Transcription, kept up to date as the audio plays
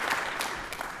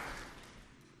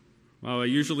Wow, I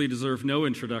usually deserve no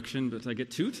introduction, but I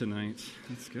get two tonight.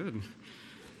 That's good.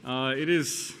 It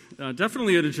is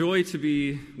definitely a joy to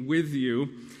be with you.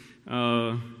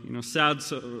 Sad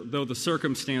though the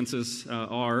circumstances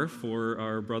are for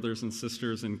our brothers and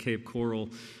sisters in Cape Coral,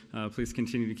 please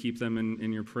continue to keep them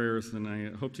in your prayers, and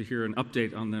I hope to hear an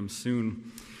update on them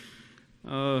soon.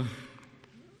 I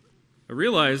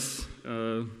realize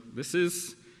this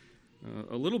is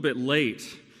a little bit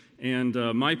late, and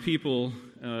my people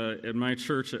at my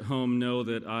church at home know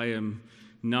that I am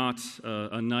not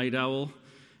a night owl,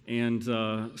 and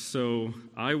so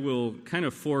I will kind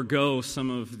of forego some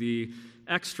of the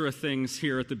extra things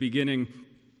here at the beginning.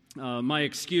 My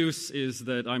excuse is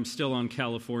that I'm still on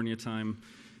California time,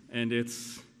 and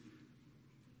it's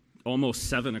almost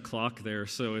 7 o'clock there,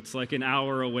 so it's like an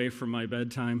hour away from my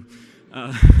bedtime.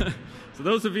 So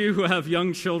those of you who have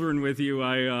young children with you,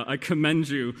 I commend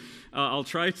you. I'll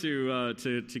try to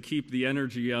keep the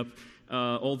energy up.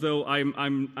 Although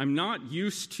I'm not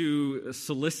used to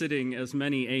soliciting as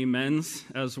many amens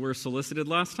as were solicited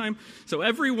last time. So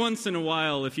every once in a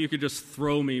while, if you could just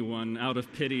throw me one out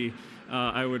of pity,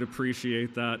 I would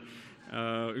appreciate that.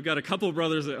 We've got a couple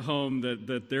brothers at home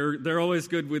that they're always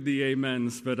good with the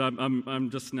amens, but I'm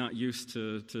just not used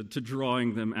to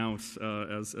drawing them out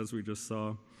as we just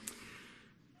saw.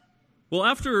 Well,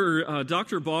 after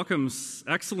Dr. Baucham's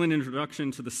excellent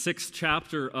introduction to the 6th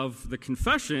chapter of the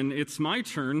Confession, it's my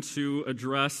turn to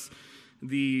address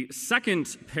the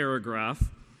 2nd paragraph,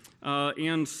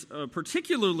 and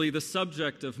particularly the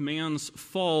subject of man's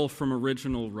fall from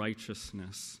original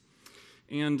righteousness.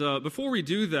 And before we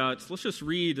do that, let's just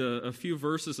read a few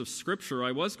verses of Scripture.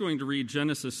 I was going to read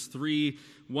Genesis 3,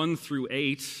 1 through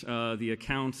 8, the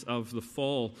account of the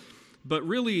fall. But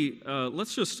really,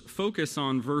 let's just focus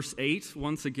on verse 8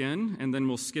 once again, and then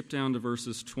we'll skip down to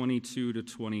verses 22 to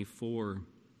 24.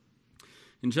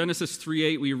 In Genesis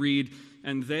 3:8, we read,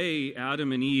 "And they,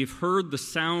 Adam and Eve, heard the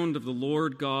sound of the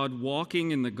Lord God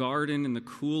walking in the garden in the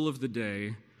cool of the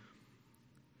day.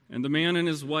 And the man and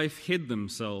his wife hid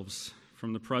themselves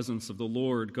from the presence of the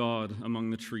Lord God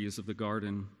among the trees of the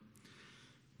garden."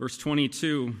 Verse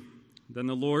 22, "Then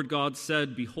the Lord God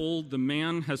said, Behold, the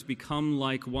man has become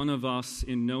like one of us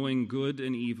in knowing good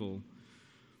and evil.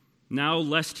 Now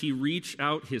lest he reach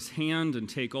out his hand and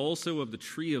take also of the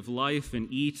tree of life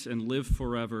and eat and live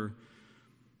forever.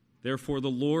 Therefore the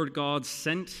Lord God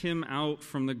sent him out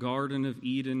from the Garden of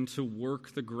Eden to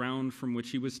work the ground from which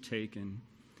he was taken.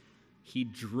 He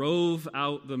drove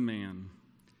out the man,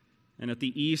 and at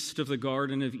the east of the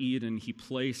Garden of Eden he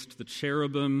placed the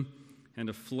cherubim and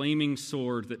a flaming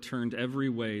sword that turned every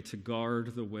way to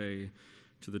guard the way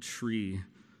to the tree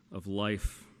of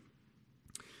life."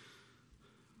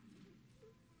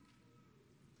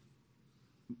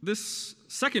 This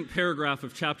 2nd paragraph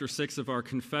of chapter 6 of our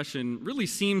confession really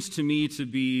seems to me to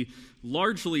be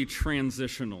largely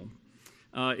transitional.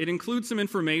 It includes some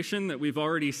information that we've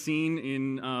already seen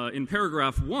in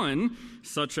paragraph 1,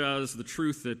 such as the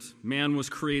truth that man was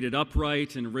created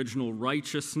upright in original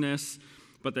righteousness,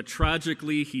 but that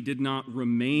tragically he did not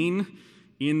remain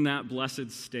in that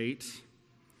blessed state.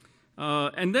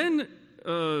 And then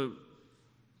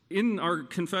in our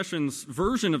confession's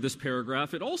version of this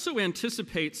paragraph, it also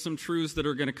anticipates some truths that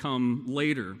are going to come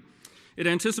later. It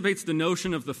anticipates the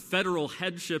notion of the federal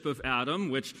headship of Adam,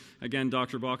 which, again,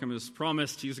 Dr. Bauckham has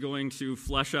promised he's going to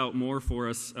flesh out more for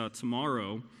us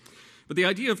tomorrow. But the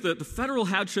idea of the federal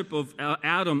headship of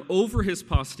Adam over his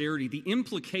posterity, the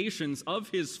implications of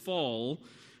his fall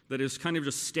that is kind of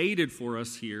just stated for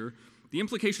us here, the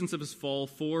implications of his fall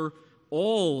for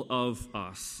all of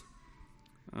us.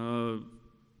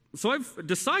 So I've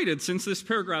decided, since this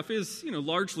paragraph is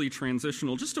largely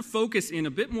transitional, just to focus in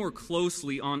a bit more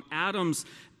closely on Adam's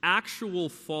actual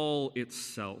fall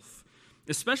itself,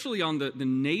 especially on the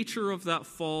nature of that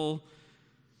fall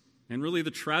and really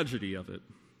the tragedy of it.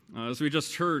 As we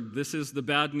just heard, this is the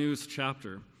bad news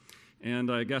chapter.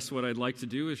 And I guess what I'd like to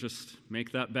do is just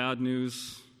make that bad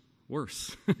news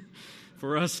worse,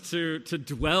 for us to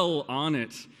dwell on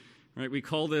it. Right? We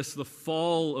call this the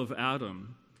fall of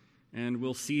Adam. And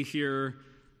we'll see here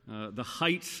the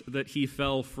height that he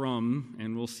fell from,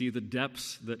 and we'll see the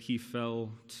depths that he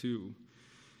fell to.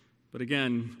 But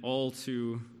again, all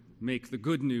to make the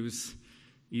good news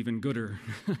even gooder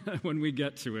when we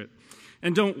get to it.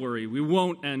 And don't worry, we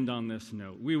won't end on this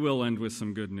note. We will end with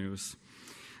some good news.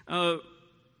 But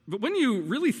when you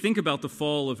really think about the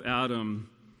fall of Adam,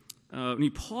 when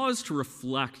you pause to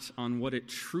reflect on what it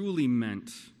truly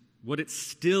meant, what it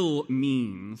still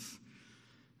means,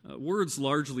 Words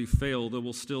largely fail, though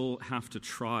we'll still have to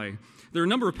try. There are a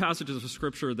number of passages of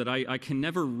Scripture that I can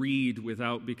never read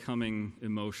without becoming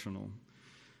emotional.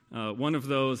 One of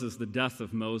those is the death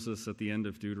of Moses at the end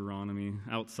of Deuteronomy,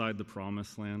 outside the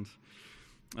Promised Land.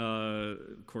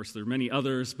 Of course, there are many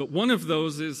others, but one of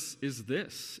those is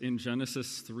this in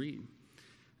Genesis 3.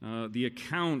 The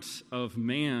account of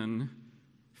man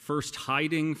first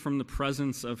hiding from the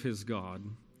presence of his God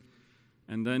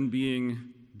and then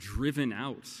being driven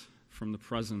out from the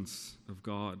presence of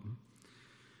God.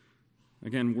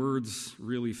 Again, words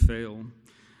really fail.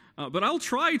 But I'll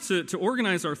try to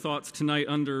organize our thoughts tonight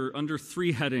under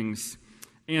three headings.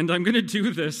 And I'm going to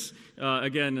do this,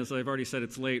 again, as I've already said,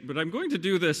 it's late, but I'm going to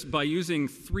do this by using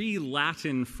three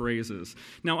Latin phrases.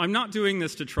 Now, I'm not doing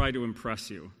this to try to impress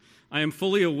you. I am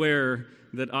fully aware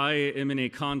that I am in a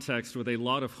context with a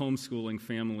lot of homeschooling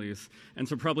families, and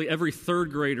so probably every third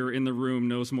grader in the room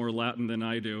knows more Latin than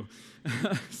I do.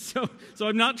 So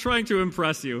I'm not trying to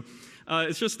impress you.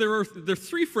 It's just there are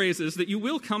three phrases that you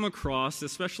will come across,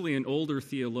 especially in older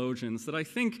theologians, that I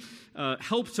think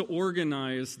help to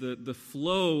organize the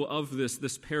flow of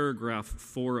this paragraph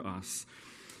for us.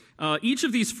 Each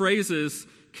of these phrases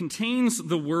contains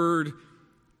the word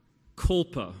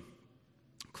culpa.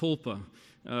 Culpa.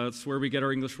 It's where we get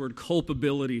our English word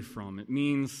culpability from. It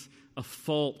means a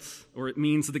fault, or it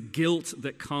means the guilt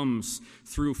that comes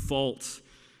through fault.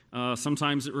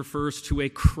 Sometimes it refers to a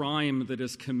crime that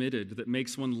is committed that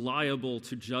makes one liable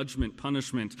to judgment,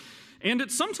 punishment. And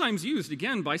it's sometimes used,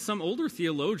 again, by some older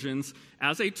theologians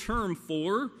as a term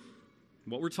for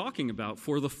what we're talking about,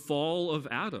 for the fall of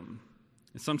Adam.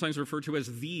 It's sometimes referred to as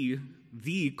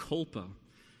the culpa,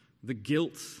 the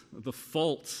guilt, the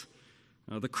fault,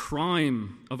 the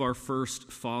crime of our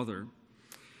first father.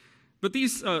 But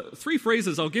these three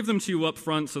phrases, I'll give them to you up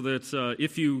front so that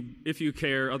if you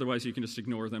care, otherwise you can just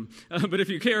ignore them. But if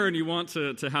you care and you want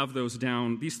to have those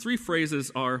down, these three phrases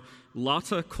are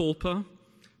lata culpa,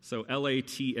 so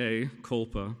L-A-T-A,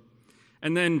 culpa,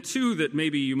 and then two that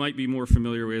maybe you might be more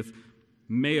familiar with,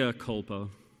 mea culpa,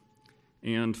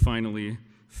 and finally,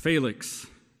 felix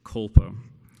culpa.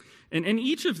 And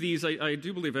each of these, I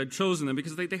do believe I've chosen them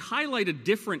because they highlight a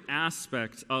different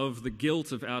aspect of the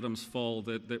guilt of Adam's fall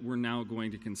that we're now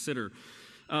going to consider.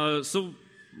 So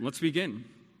let's begin.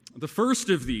 The first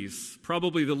of these,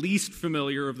 probably the least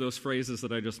familiar of those phrases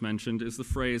that I just mentioned, is the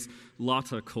phrase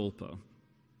lata culpa.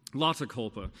 Lata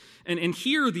culpa. And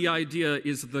here the idea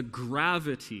is the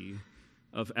gravity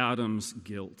of Adam's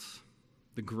guilt.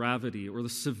 The gravity or the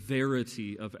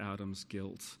severity of Adam's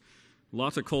guilt.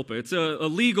 Lata culpa. It's a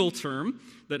legal term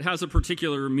that has a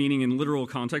particular meaning in literal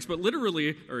context, but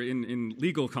literally, or in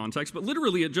legal context, but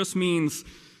literally it just means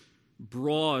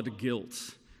broad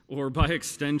guilt, or by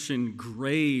extension,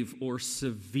 grave or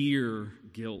severe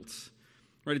guilt.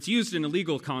 Right? It's used in a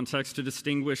legal context to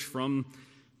distinguish from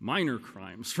minor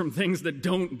crimes, from things that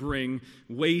don't bring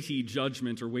weighty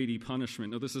judgment or weighty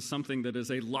punishment. No, this is something that is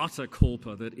a lata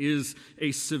culpa, that is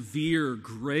a severe,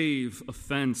 grave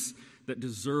offense that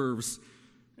deserves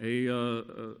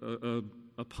a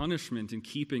punishment in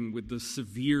keeping with the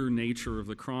severe nature of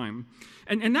the crime.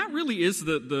 And that really is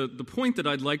the point that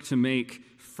I'd like to make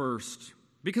first,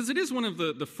 because it is one of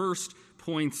the first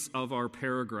points of our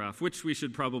paragraph, which we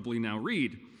should probably now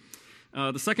read.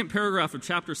 The second paragraph of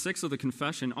chapter 6 of the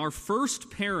Confession, our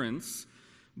first parents,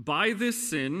 by this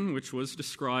sin, which was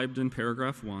described in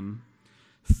paragraph 1,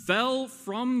 fell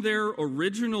from their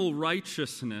original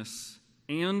righteousness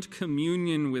and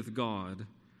communion with God,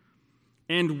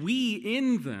 and we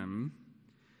in them,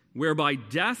 whereby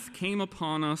death came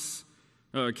upon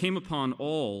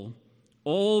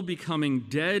all becoming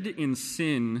dead in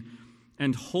sin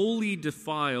and wholly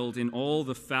defiled in all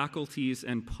the faculties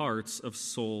and parts of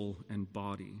soul and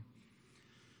body.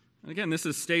 And again, this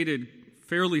is stated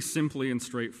fairly simply and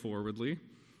straightforwardly,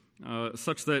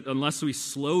 such that unless we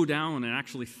slow down and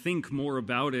actually think more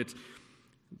about it,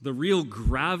 the real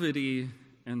gravity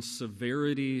and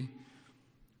severity,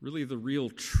 really the real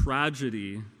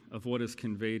tragedy of what is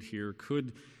conveyed here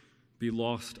could be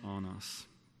lost on us.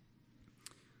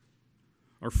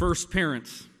 Our first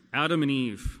parents, Adam and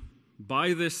Eve,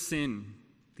 by this sin,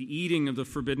 the eating of the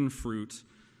forbidden fruit,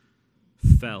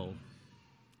 fell.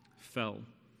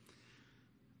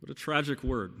 What a tragic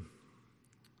word.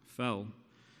 Fell.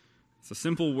 It's a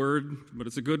simple word, but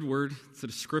it's a good word. It's a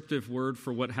descriptive word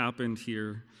for what happened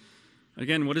here.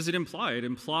 Again, what does it imply? It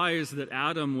implies that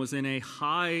Adam was in a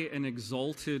high and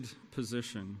exalted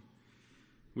position,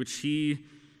 which he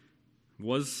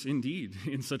was indeed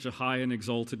in such a high and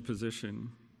exalted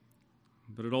position.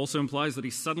 But it also implies that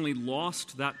he suddenly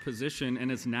lost that position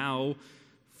and is now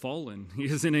fallen. He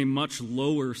is in a much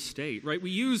lower state, right?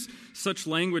 We use such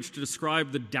language to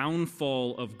describe the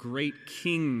downfall of great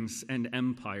kings and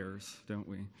empires, don't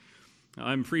we?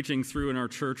 I'm preaching through in our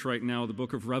church right now the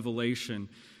book of Revelation.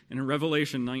 And in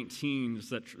Revelation 19, is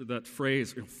that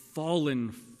phrase,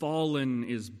 fallen, fallen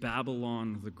is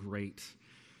Babylon the Great.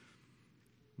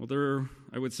 Well, there,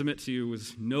 I would submit to you,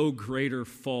 was no greater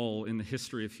fall in the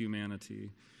history of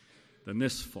humanity than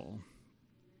this fall.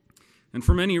 And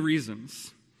for many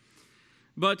reasons.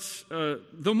 But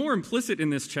though more implicit in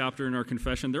this chapter in our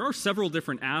confession, there are several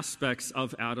different aspects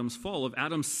of Adam's fall, of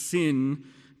Adam's sin,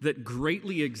 that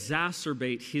greatly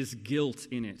exacerbate his guilt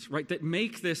in it, right? That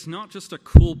make this not just a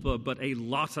culpa, but a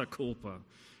lotta culpa,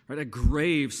 right? A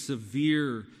grave,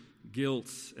 severe guilt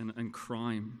and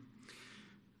crime.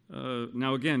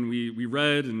 Now again, we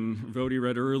read, and Vodi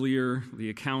read earlier, the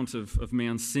account of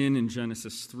man's sin in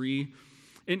Genesis 3.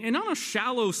 And on a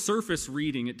shallow surface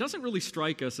reading, it doesn't really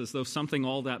strike us as though something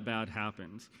all that bad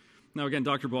happened. Now again,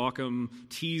 Dr. Bauckham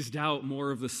teased out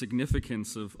more of the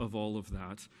significance of all of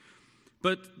that.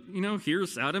 But,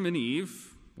 here's Adam and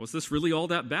Eve. Was this really all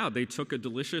that bad? They took a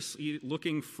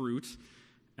delicious-looking fruit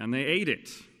and they ate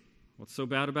it. What's so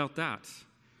bad about that?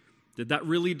 Did that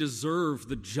really deserve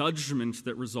the judgment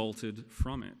that resulted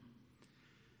from it?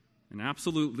 And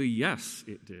absolutely, yes,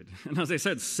 it did. And as I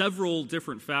said, several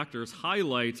different factors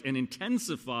highlight and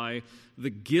intensify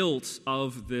the guilt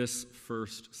of this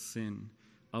first sin,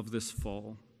 of this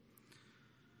fall.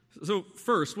 So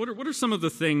first, what are some of the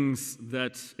things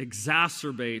that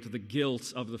exacerbate the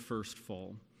guilt of the first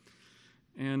fall?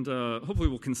 And hopefully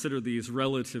we'll consider these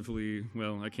relatively,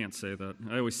 well, I can't say that.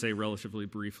 I always say relatively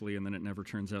briefly, and then it never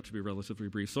turns out to be relatively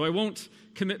brief. So I won't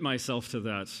commit myself to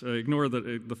that. Ignore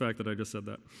the fact that I just said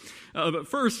that. But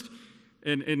first,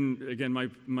 and again,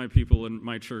 my people in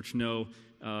my church know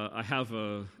I have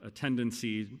a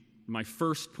tendency. My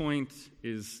first point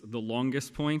is the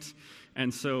longest point,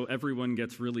 and so everyone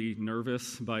gets really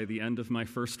nervous by the end of my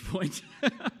first point.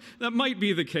 That might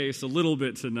be the case a little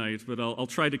bit tonight, but I'll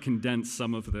try to condense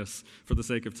some of this for the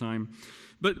sake of time.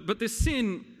 But this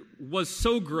sin was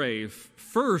so grave,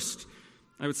 first,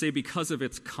 I would say because of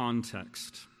its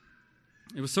context.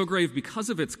 It was so grave because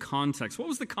of its context. What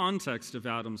was the context of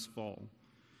Adam's fall?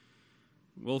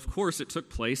 Well, of course, it took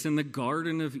place in the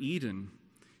Garden of Eden,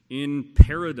 in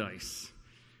paradise,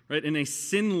 right? In a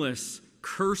sinless,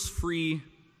 curse-free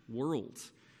world.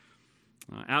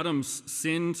 Adam's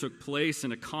sin took place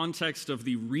in a context of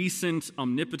the recent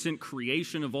omnipotent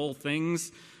creation of all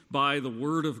things by the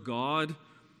Word of God,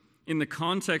 in the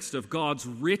context of God's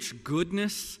rich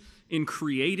goodness in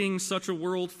creating such a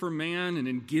world for man and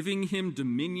in giving him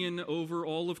dominion over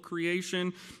all of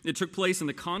creation. It took place in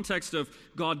the context of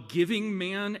God giving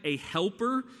man a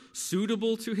helper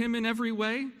suitable to him in every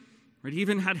way. Right? He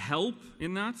even had help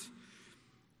in that.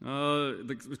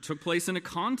 It took place in a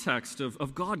context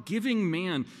of God giving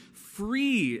man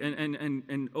free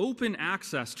and open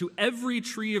access to every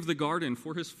tree of the garden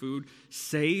for his food,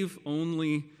 save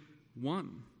only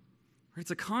one. Right? It's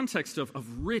a context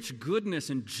of rich goodness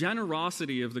and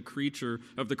generosity of the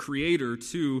Creator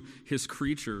to his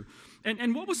creature.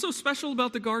 And what was so special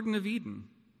about the Garden of Eden?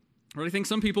 Right? I think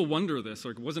some people wonder this.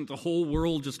 Like, wasn't the whole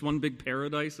world just one big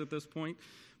paradise at this point?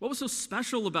 What was so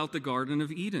special about the Garden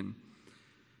of Eden?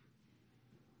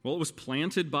 Well, it was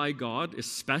planted by God,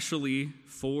 especially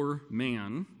for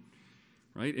man,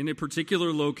 right, in a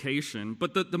particular location.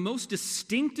 But the most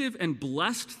distinctive and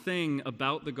blessed thing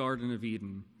about the Garden of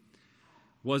Eden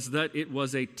was that it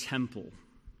was a temple.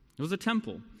 It was a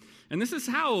temple. And this is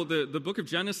how the book of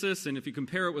Genesis, and if you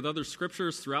compare it with other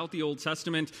scriptures throughout the Old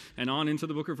Testament and on into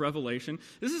the book of Revelation,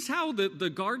 this is how the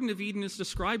Garden of Eden is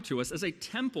described to us, as a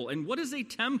temple. And what is a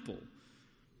temple?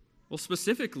 Well,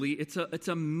 specifically, it's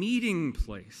a meeting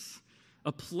place,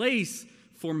 a place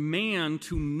for man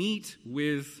to meet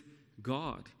with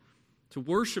God, to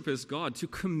worship as God, to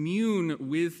commune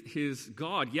with his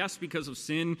God. Yes, because of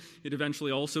sin, it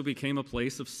eventually also became a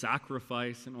place of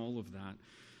sacrifice and all of that.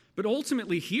 But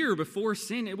ultimately here, before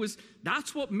sin,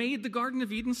 that's what made the Garden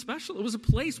of Eden special. It was a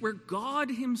place where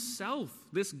God himself,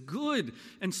 this good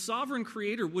and sovereign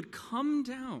creator, would come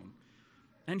down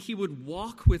and he would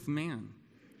walk with man.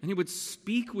 And he would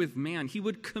speak with man. He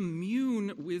would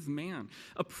commune with man.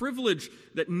 A privilege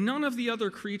that none of the other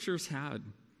creatures had.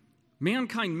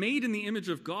 Mankind made in the image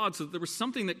of God, so that there was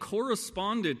something that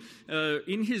corresponded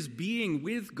in his being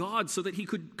with God, so that he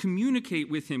could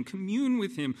communicate with him, commune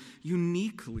with him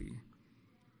uniquely.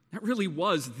 That really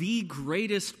was the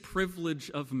greatest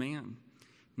privilege of man.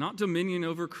 Not dominion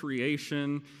over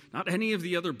creation, not any of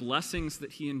the other blessings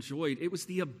that he enjoyed. It was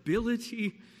the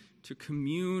ability to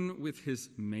commune with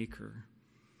his Maker.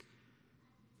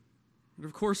 But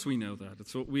of course we know that.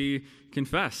 It's what we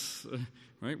confess,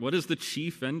 right? What is the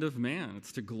chief end of man?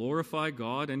 It's to glorify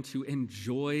God and to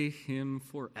enjoy him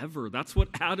forever. That's what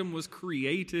Adam was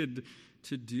created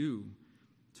to do,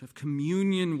 to have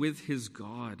communion with his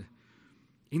God.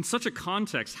 In such a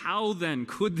context, how then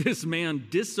could this man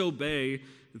disobey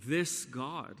this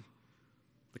God?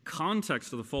 The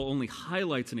context of the fall only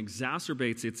highlights and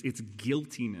exacerbates its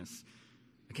guiltiness.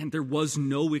 Again, there was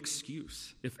no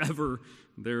excuse, if ever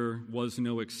there was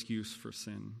no excuse for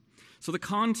sin. So the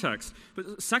context.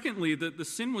 But secondly, the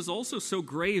sin was also so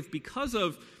grave because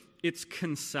of its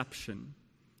conception,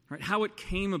 right? How it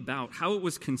came about, how it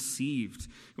was conceived.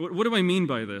 What do I mean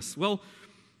by this? Well,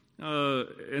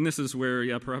 and this is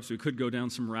where, perhaps we could go down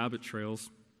some rabbit trails.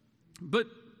 But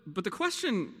the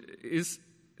question is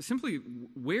simply,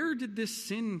 where did this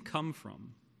sin come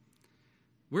from?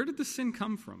 Where did the sin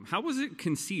come from? How was it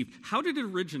conceived? How did it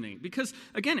originate? Because,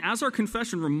 again, as our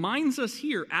confession reminds us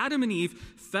here, Adam and Eve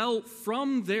fell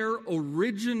from their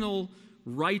original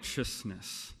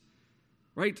righteousness.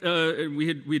 Right? We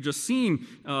had just seen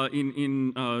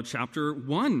in chapter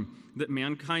 1 that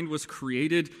mankind was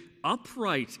created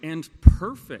upright and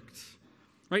perfect.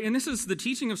 Right? And this is the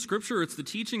teaching of Scripture. It's the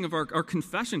teaching of our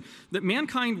confession that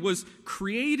mankind was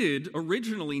created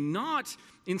originally not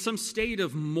in some state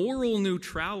of moral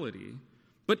neutrality,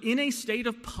 but in a state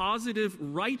of positive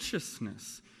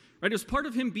righteousness. Right? As part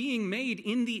of him being made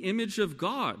in the image of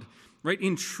God, right?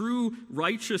 In true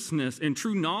righteousness, in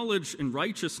true knowledge and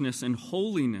righteousness and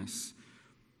holiness.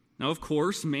 Now, of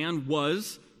course, man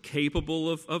was capable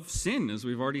of sin, as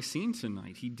we've already seen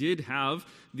tonight. He did have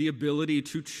the ability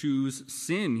to choose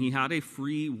sin. He had a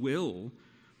free will.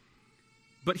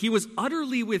 But he was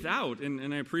utterly without,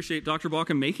 and I appreciate Dr.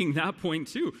 Bauckham making that point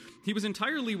too. He was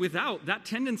entirely without that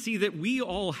tendency that we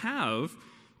all have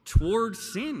toward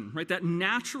sin, right? That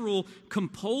natural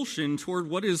compulsion toward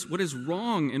what is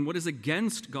wrong and what is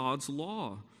against God's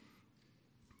law.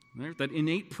 Right? That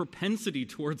innate propensity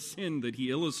towards sin that he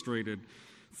illustrated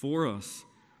for us.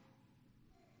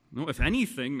 No, if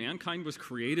anything, mankind was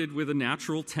created with a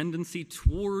natural tendency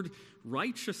toward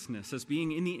righteousness as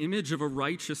being in the image of a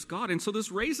righteous God. And so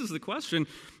this raises the question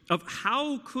of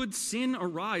how could sin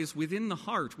arise within the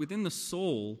heart, within the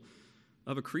soul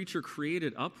of a creature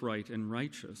created upright and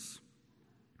righteous?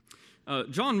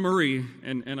 John Murray,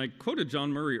 and I quoted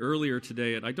John Murray earlier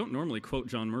today, and I don't normally quote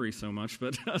John Murray so much,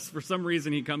 but for some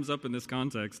reason he comes up in this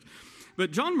context.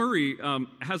 But John Murray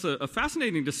has a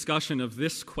fascinating discussion of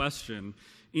this question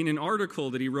in an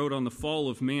article that he wrote on the fall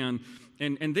of man.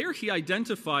 And there he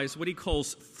identifies what he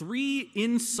calls 3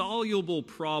 insoluble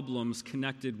problems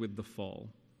connected with the fall.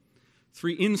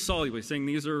 3 insoluble, saying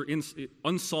these are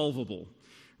unsolvable,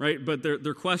 right? But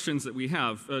they're questions that we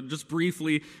have. Just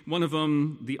briefly, one of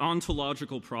them, the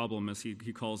ontological problem, as he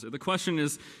calls it. The question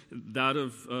is that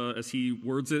of, as he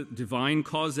words it, divine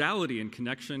causality in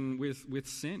connection with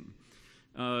sin.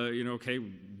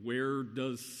 Where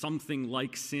does something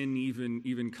like sin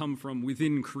even come from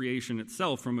within creation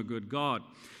itself, from a good God?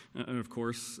 And of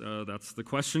course, that's the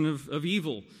question of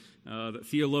evil that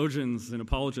theologians and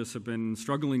apologists have been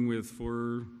struggling with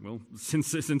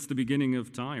since the beginning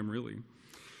of time, really.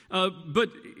 But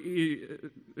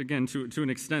again, to an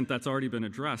extent, that's already been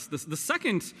addressed. The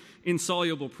second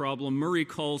insoluble problem Murray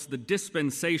calls the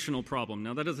dispensational problem.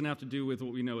 Now, that doesn't have to do with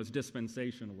what we know as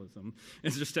dispensationalism.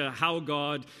 It's just how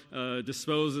God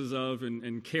disposes of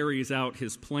and carries out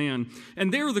his plan.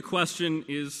 And there the question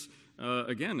is,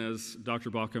 again, as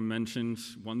Dr. Bauckham mentioned,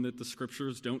 one that the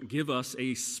Scriptures don't give us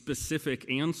a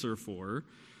specific answer for.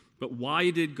 But why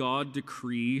did God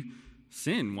decree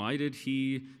sin? Why did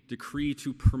he decree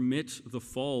to permit the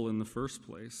fall in the first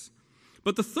place?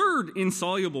 But the third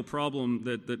insoluble problem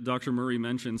that Dr. Murray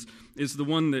mentions is the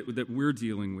one that we're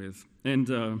dealing with.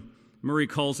 And Murray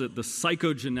calls it the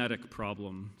psychogenetic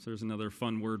problem. So there's another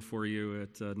fun word for you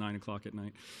at 9 o'clock at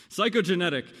night.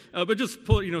 Psychogenetic. But just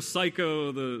pull,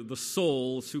 psycho, the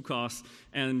soul, psychos,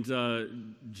 and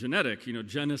genetic,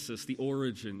 genesis, the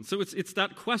origin. So it's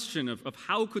that question of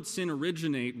how could sin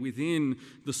originate within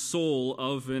the soul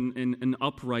of an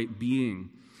upright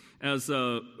being? As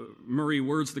Murray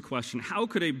words the question, how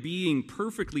could a being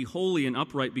perfectly holy and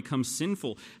upright become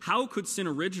sinful? How could sin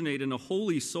originate in a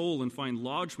holy soul and find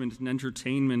lodgment and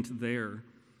entertainment there?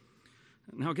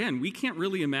 Now again, we can't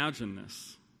really imagine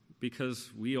this because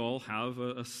we all have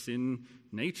a sin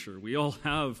nature. We all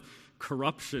have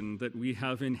corruption that we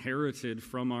have inherited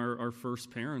from our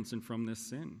first parents and from this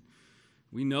sin.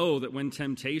 We know that when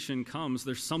temptation comes,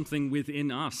 there's something within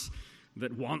us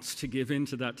that wants to give in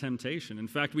to that temptation. In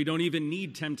fact, we don't even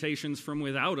need temptations from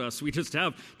without us. We just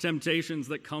have temptations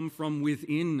that come from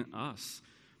within us.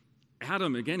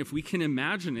 Adam, again, if we can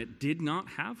imagine it, did not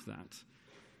have that.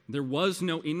 There was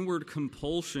no inward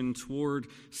compulsion toward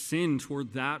sin,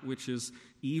 toward that which is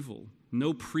evil.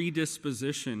 No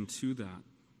predisposition to that.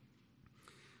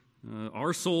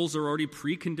 Our souls are already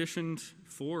preconditioned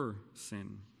for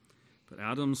sin, but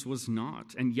Adam's was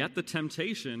not. And yet the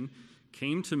temptation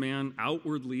came to man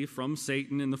outwardly from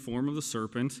Satan in the form of the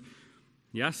serpent.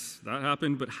 Yes, that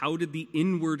happened, but how did the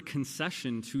inward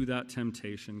concession to that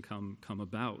temptation come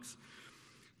about?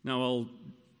 Now, I'll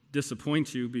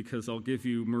disappoint you because I'll give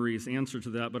you Murray's answer to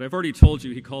that, but I've already told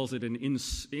you he calls it an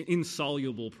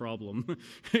insoluble problem.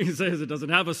 He says it doesn't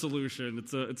have a solution.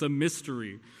 It's a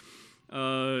mystery.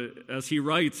 As he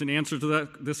writes in answer to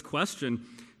this question,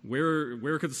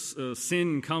 where could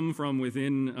sin come from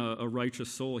within a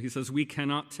righteous soul? He says, we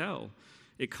cannot tell.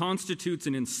 It constitutes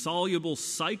an insoluble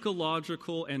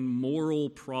psychological and moral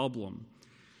problem.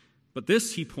 But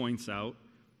this, he points out,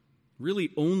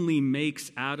 really only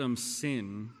makes Adam's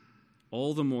sin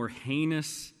all the more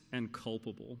heinous and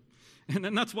culpable. And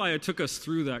then that's why I took us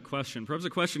through that question. Perhaps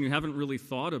a question you haven't really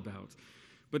thought about.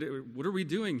 But what are we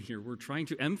doing here? We're trying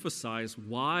to emphasize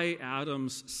why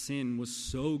Adam's sin was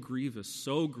so grievous,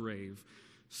 so grave,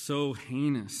 so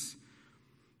heinous.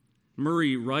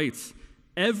 Murray writes,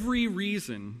 every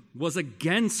reason was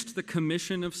against the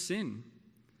commission of sin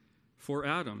for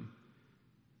Adam.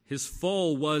 His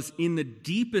fall was, in the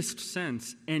deepest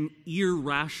sense, an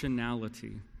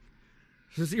irrationality.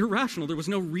 It was irrational. There was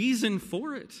no reason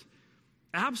for it.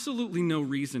 Absolutely no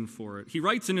reason for it. He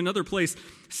writes in another place,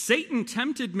 Satan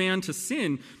tempted man to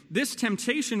sin. This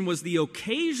temptation was the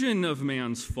occasion of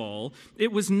man's fall.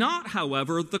 It was not,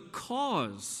 however, the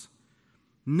cause.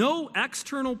 No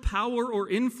external power or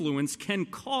influence can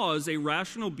cause a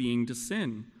rational being to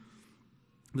sin.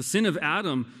 The sin of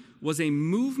Adam was a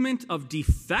movement of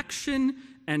defection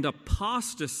and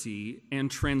apostasy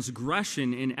and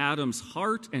transgression in Adam's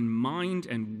heart and mind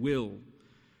and will.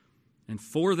 And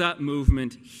for that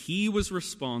movement, he was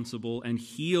responsible, and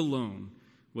he alone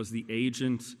was the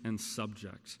agent and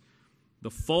subject.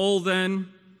 The fall, then,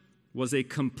 was a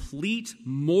complete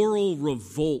moral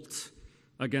revolt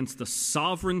against the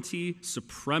sovereignty,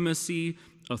 supremacy,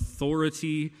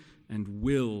 authority, and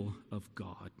will of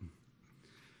God.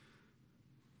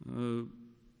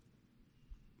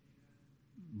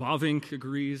 Bavinck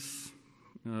agrees.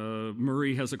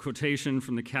 Murray has a quotation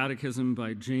from the Catechism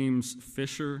by James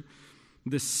Fisher.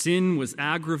 The sin was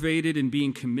aggravated in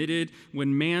being committed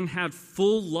when man had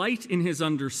full light in his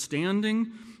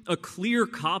understanding, a clear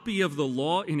copy of the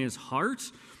law in his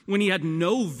heart, when he had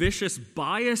no vicious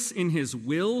bias in his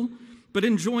will, but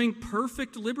enjoying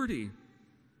perfect liberty,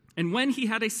 and when he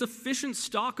had a sufficient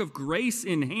stock of grace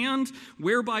in hand,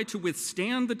 whereby to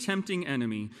withstand the tempting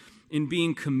enemy, in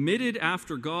being committed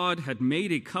after God had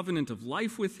made a covenant of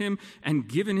life with him and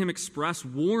given him express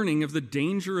warning of the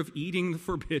danger of eating the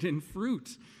forbidden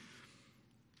fruit.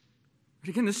 But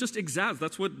again, this just exacts.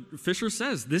 That's what Fisher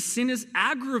says. This sin is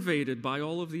aggravated by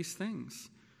all of these things.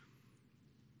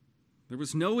 There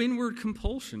was no inward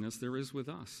compulsion as there is with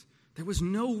us. There was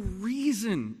no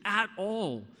reason at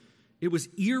all. It was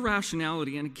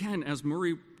irrationality. And again, as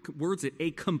Murray words it,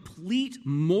 a complete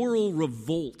moral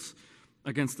revolt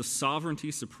against the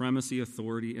sovereignty, supremacy,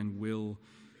 authority, and will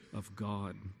of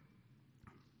God.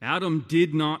 Adam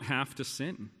did not have to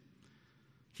sin.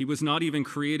 He was not even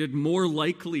created more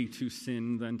likely to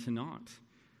sin than to not.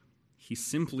 He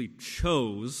simply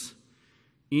chose,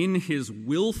 in his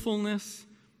willfulness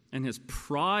and his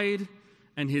pride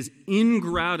and his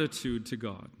ingratitude to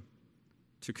God,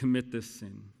 to commit this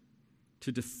sin,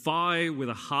 to defy with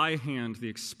a high hand the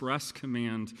express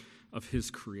command of his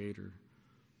Creator.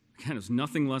 Again, it's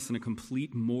nothing less than a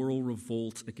complete moral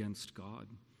revolt against God.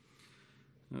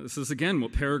 This is, again,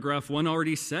 what paragraph 1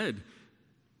 already said.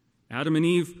 Adam and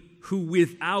Eve, who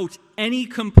without any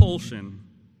compulsion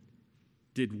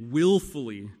did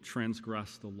willfully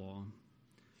transgress the law.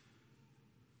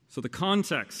 So the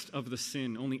context of the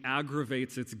sin only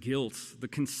aggravates its guilt. The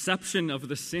conception of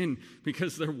the sin,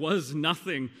 because there was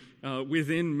nothing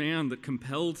within man that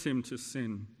compelled him to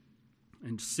sin,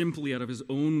 and simply out of his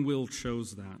own will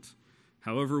chose that.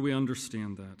 However we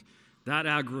understand that. That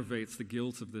aggravates the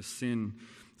guilt of this sin.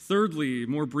 Thirdly,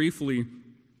 more briefly,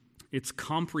 its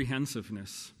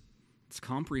comprehensiveness. It's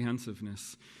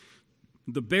comprehensiveness.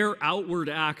 The bare outward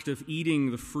act of eating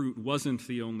the fruit wasn't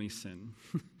the only sin.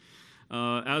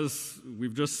 As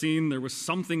we've just seen, there was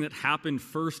something that happened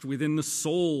first within the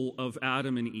soul of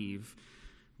Adam and Eve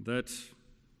that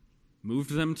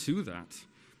moved them to that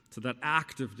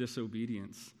act of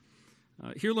disobedience.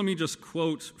 Here, let me just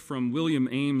quote from William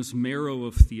Ames' Marrow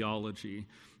of Theology,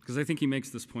 because I think he makes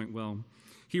this point well.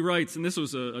 He writes, and this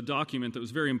was a document that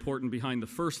was very important behind the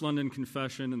First London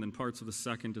Confession and then parts of the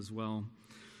Second as well.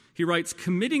 He writes,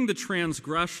 committing the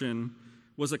transgression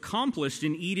was accomplished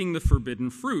in eating the forbidden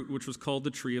fruit, which was called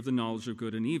the tree of the knowledge of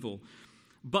good and evil.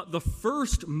 But the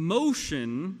first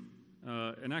motion,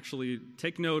 and actually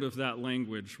take note of that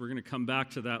language. We're going to come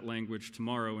back to that language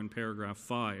tomorrow in paragraph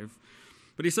 5.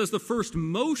 But he says the first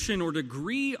motion or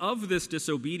degree of this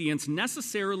disobedience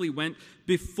necessarily went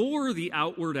before the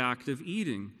outward act of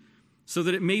eating, so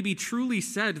that it may be truly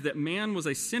said that man was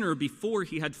a sinner before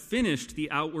he had finished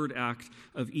the outward act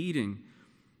of eating.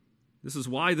 This is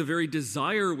why the very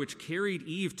desire which carried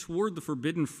Eve toward the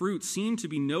forbidden fruit seemed to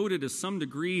be noted as some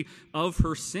degree of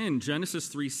her sin.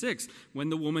 Genesis 3:6, when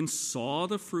the woman saw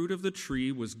the fruit of the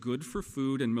tree was good for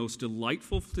food and most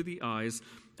delightful to the eyes,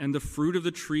 and the fruit of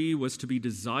the tree was to be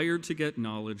desired to get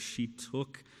knowledge, she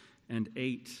took and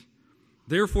ate.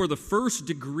 Therefore, the first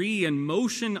degree and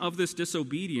motion of this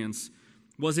disobedience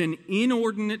was an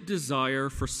inordinate desire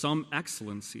for some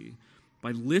excellency,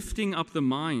 by lifting up the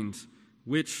mind,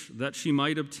 which, that she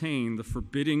might obtain the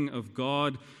forbidding of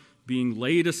God being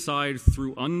laid aside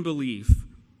through unbelief,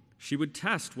 she would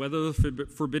test whether the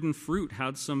forbidden fruit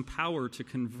had some power to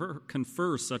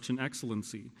confer such an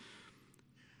excellency.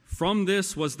 From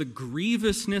this was the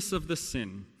grievousness of the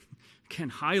sin,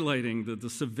 again highlighting the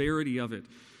severity of it,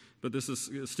 but this is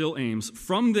still aims.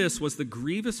 From this was the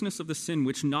grievousness of the sin,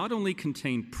 which not only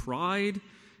contained pride,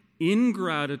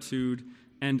 ingratitude,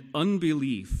 and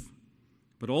unbelief,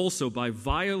 but also by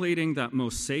violating that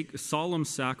most solemn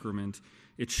sacrament,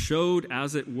 it showed,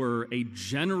 as it were, a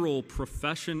general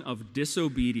profession of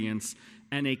disobedience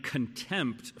and a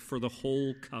contempt for the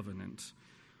whole covenant.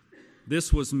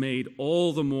 This was made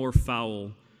all the more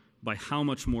foul by how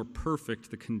much more perfect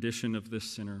the condition of this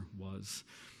sinner was.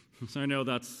 So I know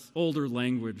that's older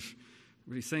language,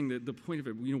 but he's saying that the point of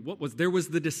it, there was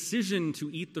the decision to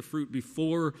eat the fruit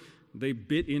before they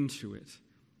bit into it.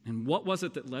 And what was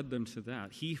it that led them to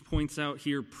that? He points out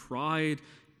here pride,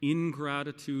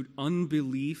 ingratitude,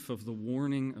 unbelief of the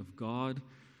warning of God,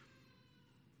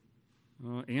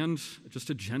 and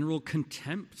just a general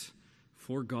contempt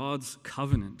for God's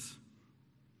covenant.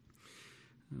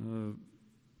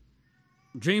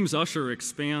 James Ussher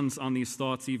expands on these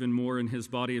thoughts even more in his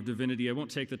Body of Divinity. I won't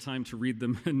take the time to read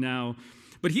them now,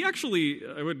 but he actually,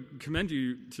 I would commend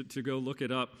you to go look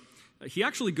it up. He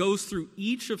actually goes through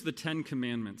each of the 10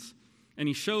 commandments, and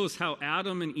he shows how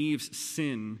Adam and Eve's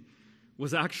sin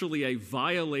was actually a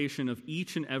violation of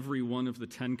each and every one of the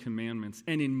 10 commandments,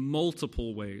 and in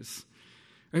multiple ways.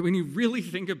 Right? When you really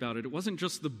think about it, it wasn't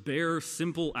just the bare,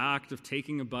 simple act of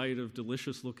taking a bite of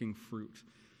delicious-looking fruit.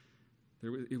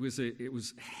 It was a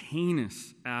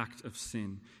heinous act of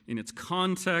sin in its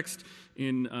context,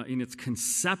 in its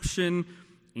conception,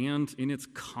 and in its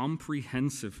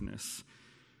comprehensiveness.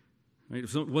 Right?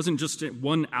 It wasn't just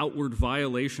one outward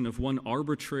violation of one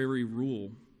arbitrary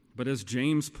rule, but as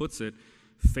James puts it,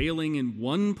 failing in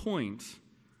one point,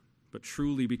 but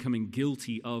truly becoming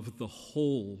guilty of the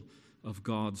whole of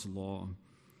God's law.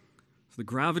 So the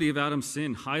gravity of Adam's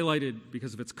sin, highlighted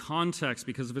because of its context,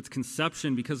 because of its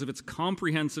conception, because of its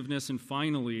comprehensiveness, and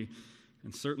finally,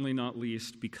 and certainly not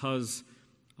least, because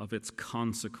of its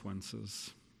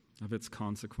consequences.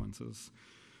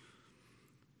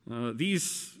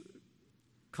 These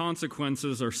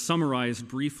consequences are summarized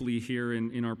briefly here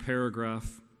in our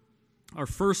paragraph. Our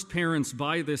first parents,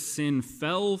 by this sin,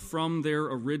 fell from their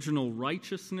original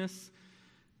righteousness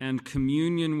and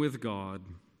communion with God,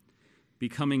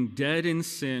 becoming dead in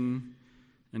sin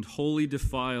and wholly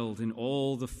defiled in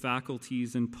all the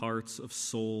faculties and parts of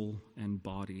soul and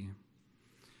body.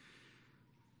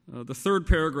 The third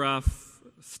paragraph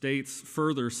states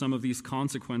further some of these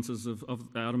consequences of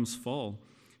Adam's fall.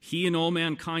 He and all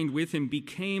mankind with him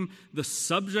became the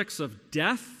subjects of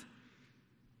death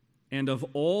and of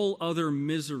all other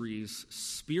miseries,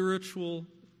 spiritual,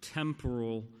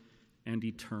 temporal, and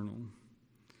eternal.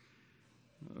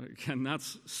 Again,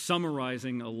 that's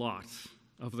summarizing a lot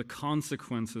of the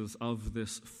consequences of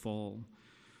this fall.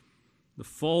 The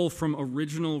fall from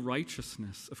original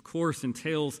righteousness, of course,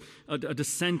 entails a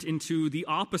descent into the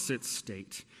opposite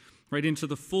state, right, into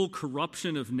the full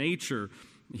corruption of nature.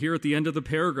 Here at the end of the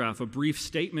paragraph, a brief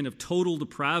statement of total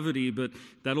depravity, but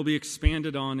that'll be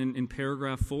expanded on in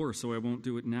paragraph 4, so I won't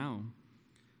do it now.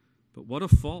 But what a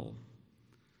fall.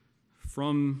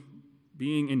 From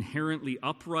being inherently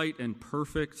upright and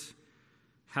perfect,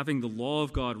 having the law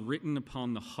of God written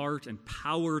upon the heart and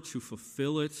power to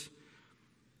fulfill it,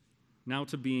 now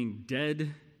to being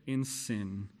dead in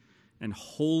sin and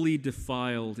wholly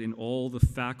defiled in all the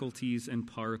faculties and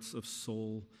parts of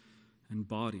soul and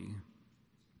body.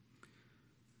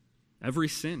 Every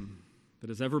sin that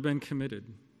has ever been committed,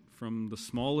 from the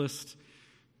smallest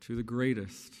to the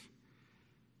greatest,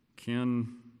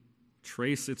 can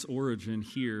trace its origin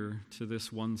here to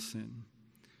this one sin,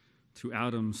 to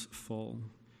Adam's fall.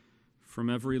 From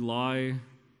every lie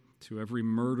to every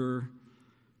murder,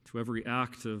 to every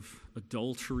act of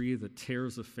adultery that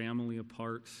tears a family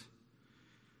apart,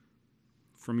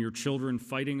 from your children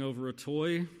fighting over a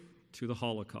toy to the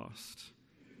Holocaust,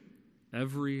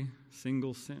 every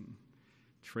single sin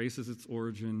traces its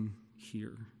origin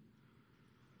here.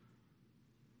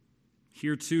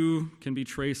 Here, too, can be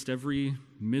traced every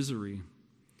misery.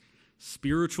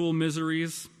 Spiritual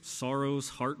miseries, sorrows,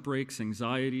 heartbreaks,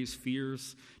 anxieties,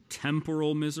 fears,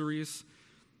 temporal miseries,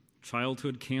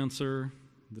 childhood cancer,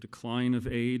 the decline of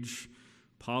age,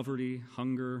 poverty,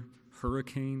 hunger,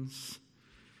 hurricanes,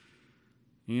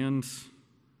 and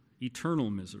eternal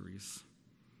miseries.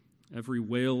 Every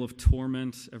wail of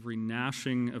torment, every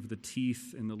gnashing of the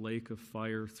teeth in the lake of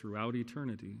fire throughout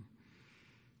eternity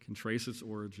can trace its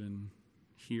origin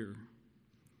here.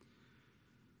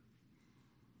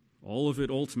 All of it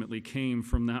ultimately came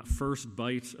from that first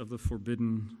bite of the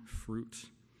forbidden fruit.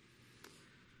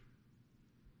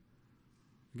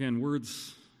 Again,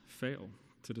 words fail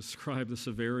to describe the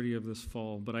severity of this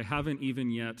fall, but I haven't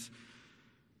even yet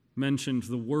mentioned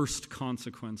the worst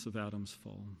consequence of Adam's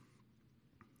fall.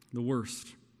 The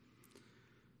worst.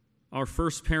 Our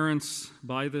first parents,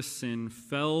 by this sin,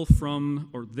 fell from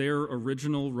their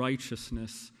original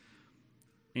righteousness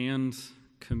and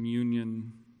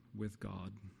communion with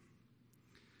God.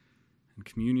 And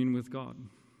communion with God.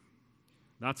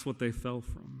 That's what they fell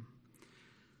from.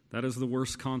 That is the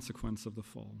worst consequence of the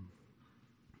fall.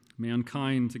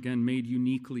 Mankind, again, made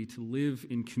uniquely to live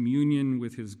in communion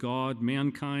with his God.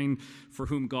 Mankind for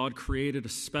whom God created a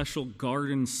special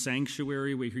garden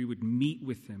sanctuary where he would meet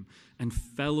with him and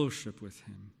fellowship with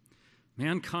him.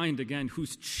 Mankind, again,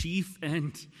 whose chief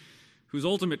end, whose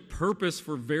ultimate purpose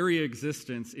for very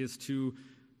existence is to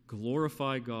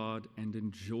glorify God and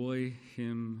enjoy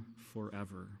him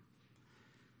forever.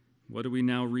 What do we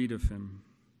now read of him?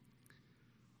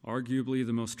 Arguably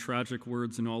the most tragic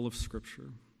words in all of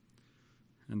Scripture.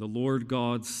 And the Lord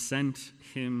God sent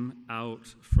him out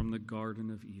from the Garden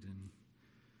of Eden.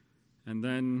 And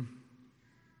then,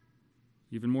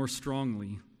 even more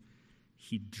strongly,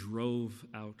 he drove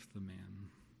out the man.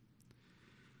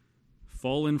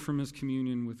 Fallen from his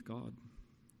communion with God,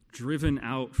 driven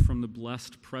out from the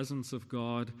blessed presence of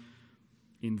God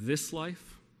in this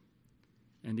life,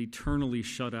 and eternally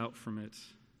shut out from it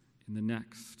in the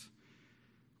next,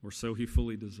 or so he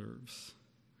fully deserves.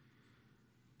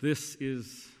 This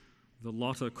is the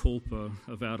lotta culpa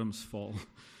of Adam's fall,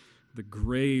 the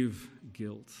grave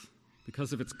guilt,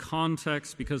 because of its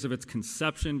context, because of its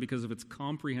conception, because of its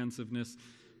comprehensiveness,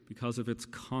 because of its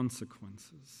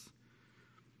consequences.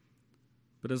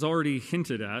 But as already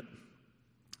hinted at,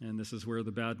 and this is where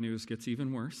the bad news gets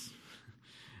even worse,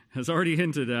 as already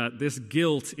hinted at, this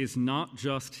guilt is not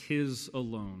just his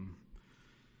alone.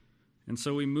 And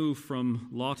so we move from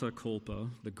lotta culpa,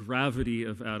 the gravity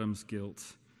of Adam's guilt,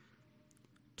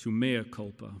 to mea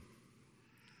culpa.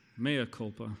 Mea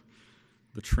culpa,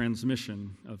 the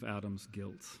transmission of Adam's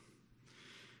guilt.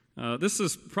 This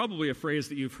is probably a phrase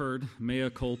that you've heard, mea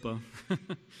culpa.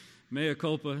 Mea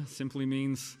culpa simply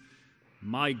means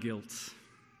my guilt,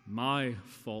 my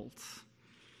fault.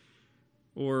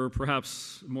 Or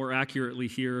perhaps more accurately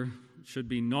here, it should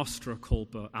be nostra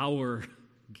culpa, our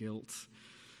guilt.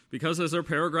 Because as our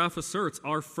paragraph asserts,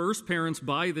 our first parents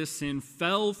by this sin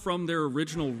fell from their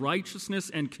original righteousness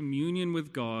and communion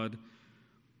with God,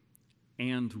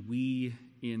 and we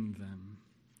in them,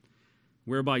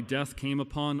 whereby death came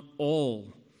upon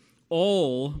all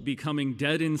becoming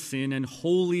dead in sin and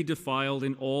wholly defiled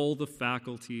in all the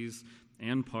faculties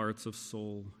and parts of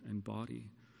soul and body.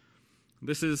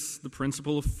 This is the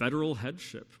principle of federal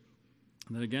headship.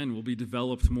 That again will be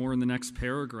developed more in the next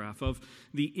paragraph, of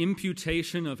the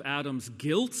imputation of Adam's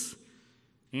guilt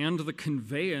and the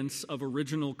conveyance of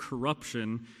original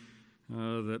corruption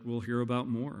that we'll hear about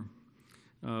more.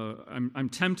 I'm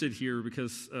tempted here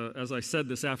because, as I said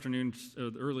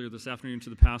earlier this afternoon to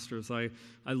the pastors, I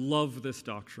love this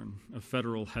doctrine of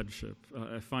federal headship.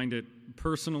 I find it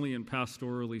personally and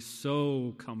pastorally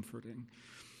so comforting.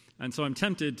 And so I'm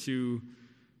tempted to,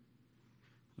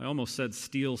 I almost said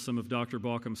steal some of Dr.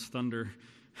 Baucham's thunder,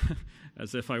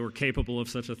 as if I were capable of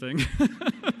such a thing.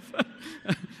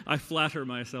 I flatter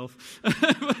myself.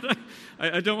 But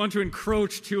I don't want to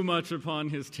encroach too much upon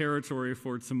his territory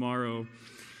for tomorrow.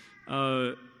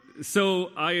 So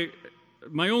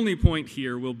my only point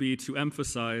here will be to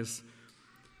emphasize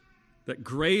That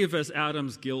grave as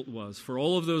Adam's guilt was, for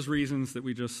all of those reasons that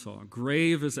we just saw,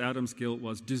 grave as Adam's guilt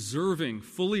was, deserving,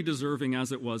 fully deserving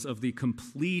as it was, of the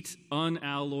complete,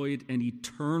 unalloyed, and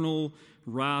eternal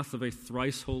wrath of a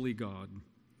thrice holy God,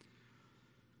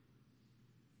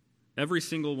 every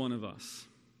single one of us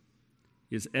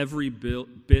is every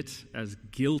bit as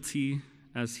guilty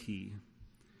as he,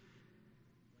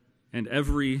 and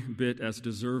every bit as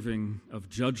deserving of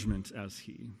judgment as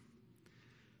he,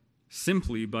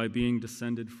 simply by being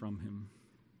descended from him.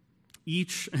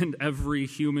 Each and every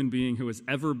human being who has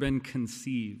ever been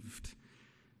conceived,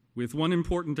 with one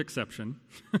important exception,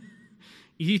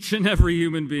 each and every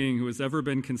human being who has ever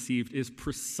been conceived is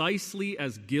precisely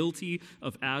as guilty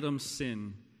of Adam's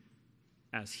sin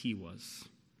as he was,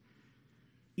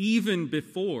 even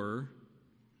before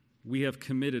we have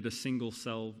committed a single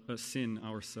sin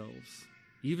ourselves,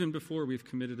 even before we've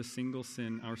committed a single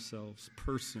sin ourselves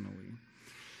personally.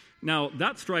 Now,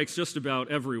 that strikes just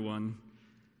about everyone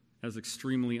as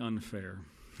extremely unfair.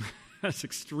 That's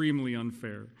extremely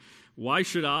unfair. Why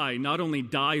should I not only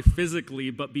die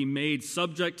physically, but be made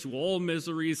subject to all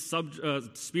miseries,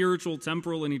 spiritual,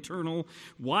 temporal, and eternal?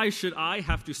 Why should I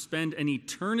have to spend an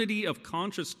eternity of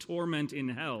conscious torment in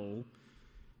hell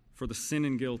for the sin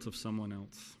and guilt of someone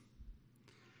else?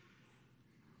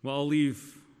 Well, I'll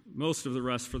leave most of the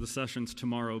rest for the sessions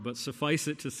tomorrow, but suffice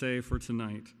it to say for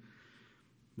tonight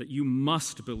that you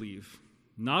must believe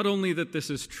not only that this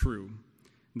is true,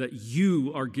 that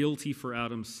you are guilty for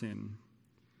Adam's sin.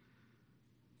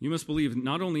 You must believe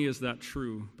not only is that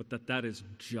true, but that that is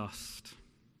just.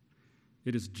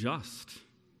 It is just.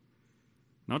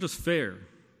 Not just fair,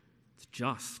 it's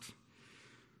just.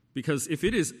 Because if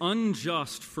it is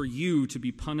unjust for you to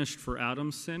be punished for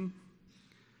Adam's sin,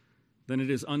 then it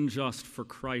is unjust for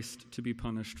Christ to be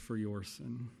punished for your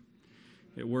sin.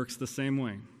 It works the same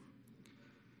way.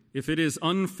 If it is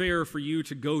unfair for you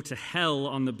to go to hell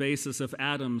on the basis of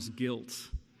Adam's guilt,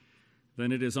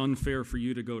 then it is unfair for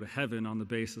you to go to heaven on the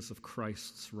basis of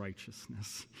Christ's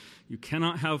righteousness. You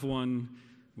cannot have one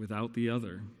without the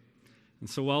other. And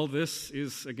so while this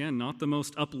is, again, not the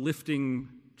most uplifting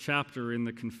chapter in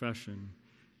the confession,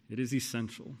 it is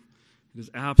essential. It is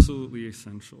absolutely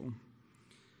essential.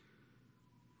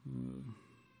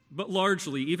 But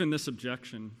largely, even this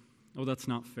objection, oh, that's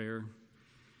not fair,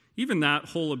 even that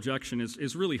whole objection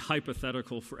is really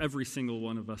hypothetical for every single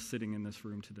one of us sitting in this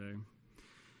room today.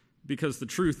 Because the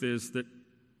truth is that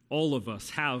all of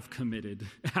us have committed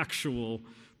actual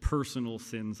personal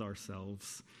sins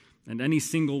ourselves. And any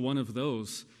single one of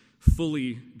those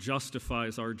fully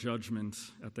justifies our judgment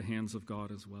at the hands of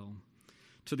God as well.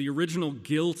 To the original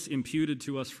guilt imputed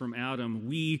to us from Adam,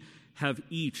 we have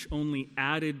each only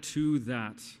added to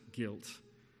that guilt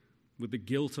with the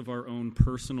guilt of our own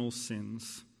personal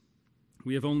sins.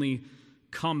 We have only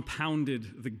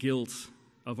compounded the guilt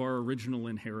of our original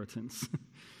inheritance.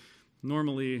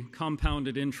 Normally,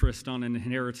 compounded interest on an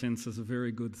inheritance is a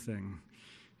very good thing.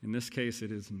 In this case,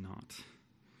 it is not.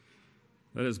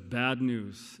 That is bad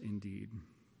news indeed.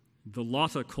 The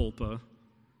lotta culpa,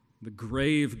 the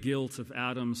grave guilt of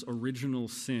Adam's original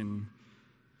sin,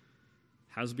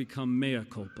 has become mea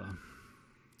culpa,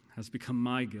 has become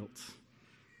my guilt,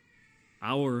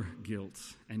 our guilt,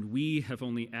 and we have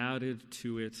only added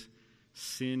to it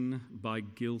sin by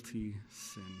guilty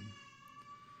sin.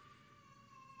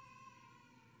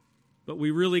 But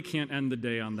we really can't end the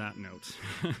day on that note,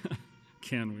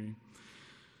 can we?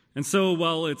 And so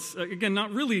while it's, again,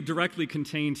 not really directly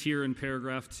contained here in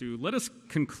paragraph 2, let us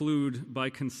conclude by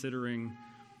considering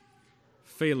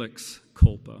felix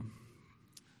culpa.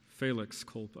 Felix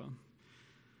culpa,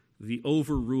 the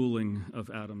overruling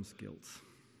of Adam's guilt.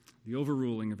 The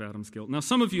overruling of Adam's guilt. Now,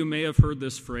 some of you may have heard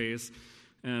this phrase,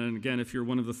 and again, if you're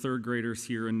one of the third graders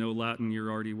here and know Latin,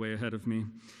 you're already way ahead of me.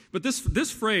 But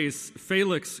this phrase,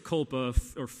 felix culpa,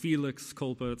 or felix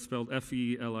culpa, it's spelled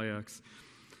F-E-L-I-X,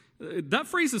 that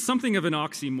phrase is something of an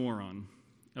oxymoron,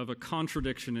 of a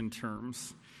contradiction in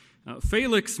terms.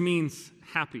 Felix means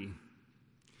happy.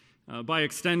 By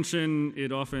extension,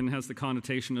 it often has the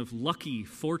connotation of lucky,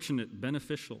 fortunate,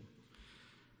 beneficial.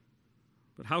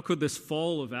 But how could this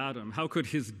fall of Adam, how could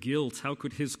his guilt, how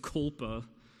could his culpa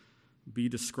be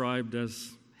described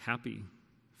as happy,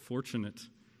 fortunate,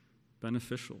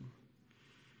 beneficial?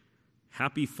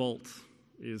 Happy fault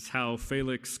is how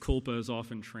felix culpa is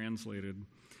often translated,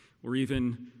 or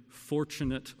even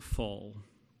fortunate fall.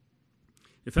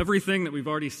 If everything that we've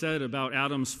already said about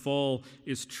Adam's fall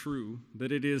is true,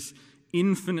 that it is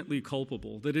infinitely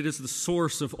culpable, that it is the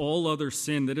source of all other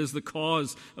sin, that is the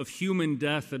cause of human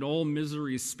death and all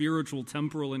miseries, spiritual,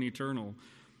 temporal, and eternal,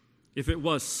 if it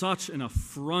was such an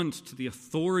affront to the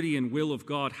authority and will of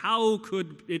God, how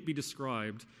could it be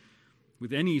described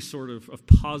with any sort of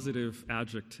positive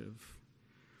adjective?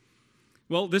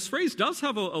 Well, this phrase does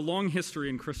have a long history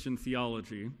in Christian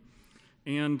theology,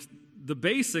 and the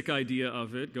basic idea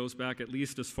of it goes back at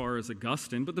least as far as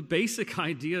Augustine, but the basic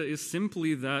idea is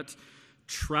simply that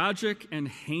tragic and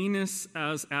heinous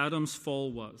as Adam's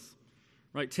fall was,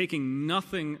 right, taking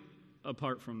nothing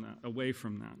apart from that, away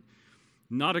from that,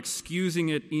 not excusing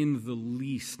it in the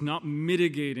least, not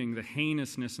mitigating the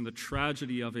heinousness and the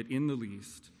tragedy of it in the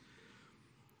least.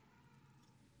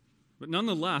 But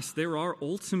nonetheless, there are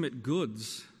ultimate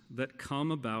goods that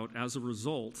come about as a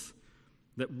result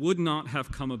that would not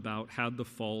have come about had the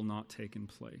fall not taken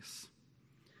place.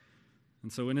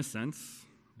 And so, in a sense,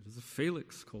 it is a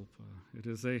felix culpa. It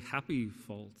is a happy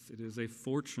fault. It is a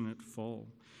fortunate fall.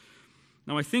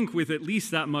 Now, I think with at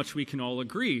least that much we can all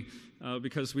agree,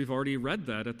 because we've already read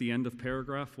that at the end of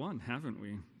paragraph 1, haven't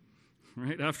we?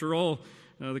 Right? After all,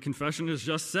 the confession has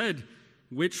just said,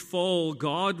 which fall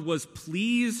God was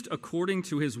pleased according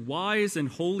to his wise and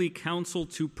holy counsel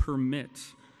to permit,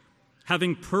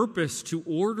 having purpose to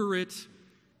order it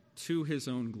to his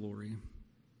own glory.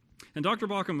 And Dr.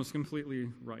 Bauckham was completely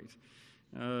right.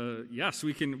 Yes,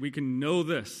 we can know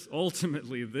this.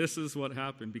 Ultimately, this is what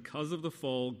happened. Because of the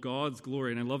fall, God's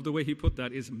glory, and I love the way he put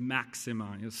that, is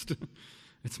maximized.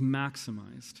 It's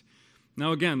maximized.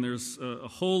 Now, again, there's a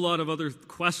whole lot of other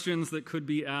questions that could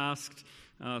be asked,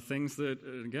 things that,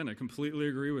 again, I completely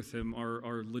agree with him,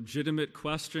 are legitimate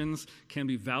questions, can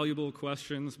be valuable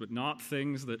questions, but not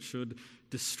things that should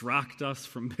distract us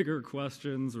from bigger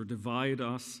questions or divide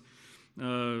us.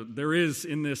 There is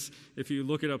in this, if you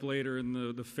look it up later, in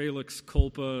the Felix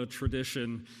Culpa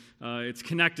tradition, it's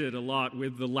connected a lot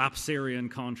with the lapsarian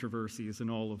controversies and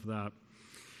all of that.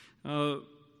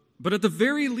 But at the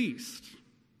very least,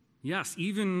 yes,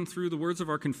 even through the words of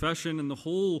our confession and the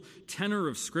whole tenor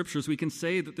of Scriptures, we can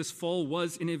say that this fall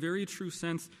was, in a very true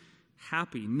sense,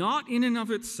 happy. Not in and of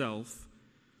itself,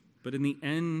 but in the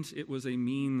end, it was a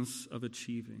means of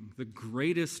achieving the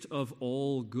greatest of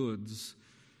all goods,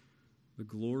 the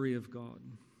glory of God.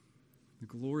 The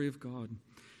glory of God.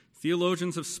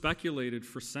 Theologians have speculated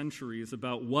for centuries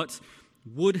about what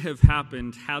would have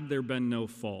happened had there been no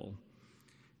fall.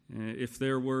 If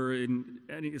there were in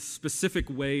any specific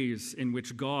ways in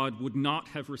which God would not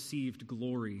have received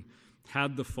glory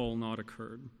had the fall not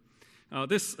occurred.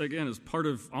 This, again, is part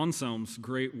of Anselm's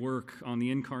great work on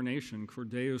the Incarnation, Cur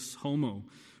Deus Homo,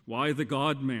 why the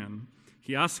God-man.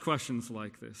 He asks questions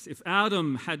like this. If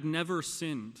Adam had never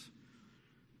sinned,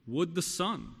 would the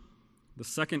Son, the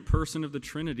second person of the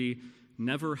Trinity,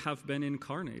 never have been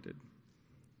incarnated?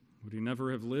 Would he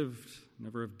never have lived,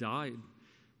 never have died,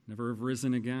 never have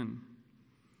risen again?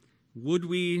 Would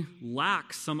we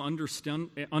lack some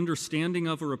understanding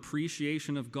of or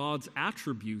appreciation of God's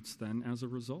attributes then as a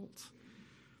result?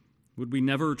 Would we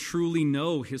never truly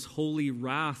know his holy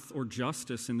wrath or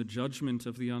justice in the judgment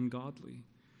of the ungodly?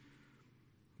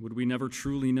 Would we never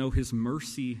truly know his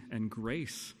mercy and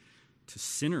grace to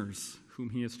sinners whom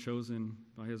he has chosen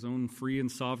by his own free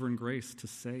and sovereign grace to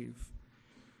save?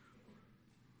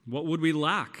 What would we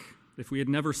lack if we had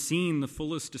never seen the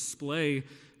fullest display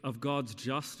of God's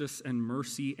justice and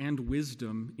mercy and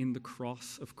wisdom in the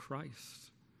cross of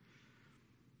Christ?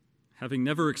 Having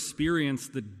never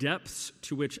experienced the depths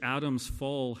to which Adam's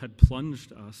fall had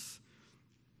plunged us,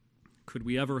 could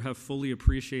we ever have fully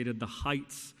appreciated the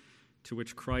heights to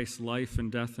which Christ's life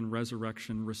and death and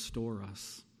resurrection restore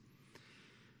us?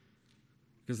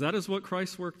 Because that is what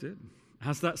Christ's work did.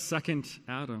 As that second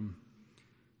Adam,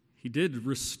 he did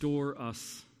restore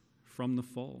us from the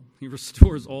fall. He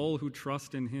restores all who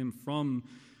trust in him from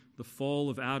the fall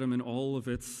of Adam and all of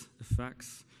its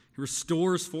effects. He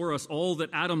restores for us all that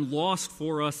Adam lost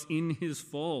for us in his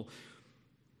fall.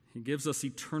 He gives us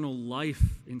eternal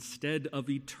life instead of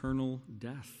eternal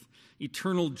death,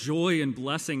 eternal joy and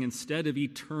blessing instead of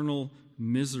eternal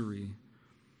misery.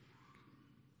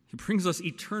 He brings us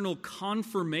eternal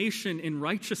confirmation in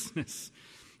righteousness,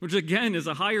 which again is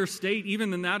a higher state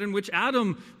even than that in which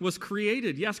Adam was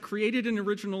created. Yes, created in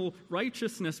original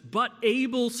righteousness, but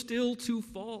able still to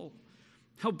fall.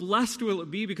 How blessed will it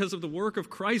be because of the work of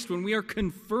Christ when we are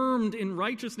confirmed in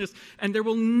righteousness, and there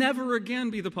will never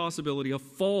again be the possibility of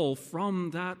fall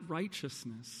from that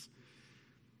righteousness.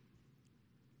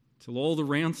 Till all the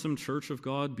ransomed church of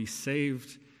God be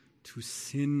saved to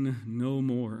sin no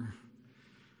more.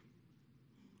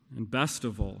 And best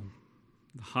of all,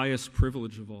 the highest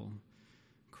privilege of all,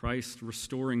 Christ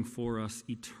restoring for us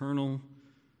eternal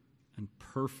and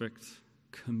perfect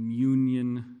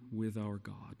communion with our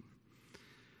God.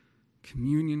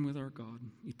 communion with our God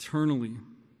eternally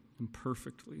and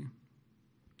perfectly.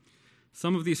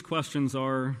 Some of these questions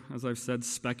are, as I've said,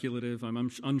 speculative. I'm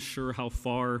unsure how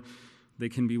far they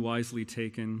can be wisely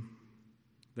taken.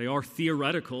 They are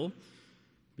theoretical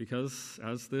because,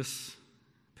 as this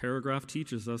paragraph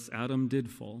teaches us, Adam did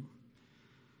fall.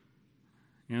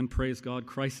 And praise God,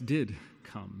 Christ did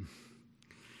come.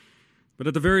 But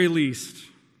at the very least,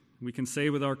 we can say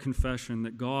with our confession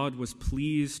that God was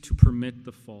pleased to permit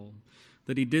the fall,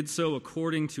 that he did so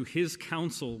according to his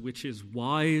counsel, which is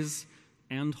wise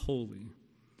and holy,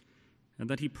 and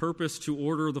that he purposed to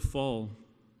order the fall,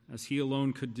 as he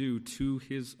alone could do, to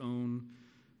his own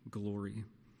glory.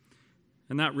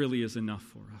 And that really is enough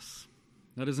for us.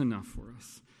 That is enough for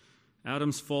us.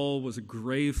 Adam's fall was a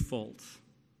grave fault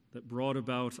that brought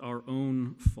about our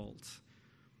own fault,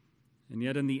 and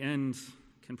yet in the end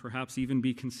can perhaps even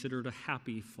be considered a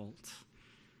happy fault,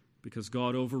 because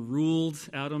God overruled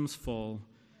Adam's fall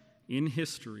in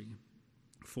history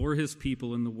for his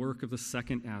people in the work of the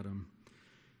second Adam.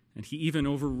 And he even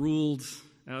overruled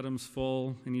Adam's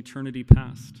fall in eternity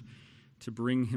past to bring him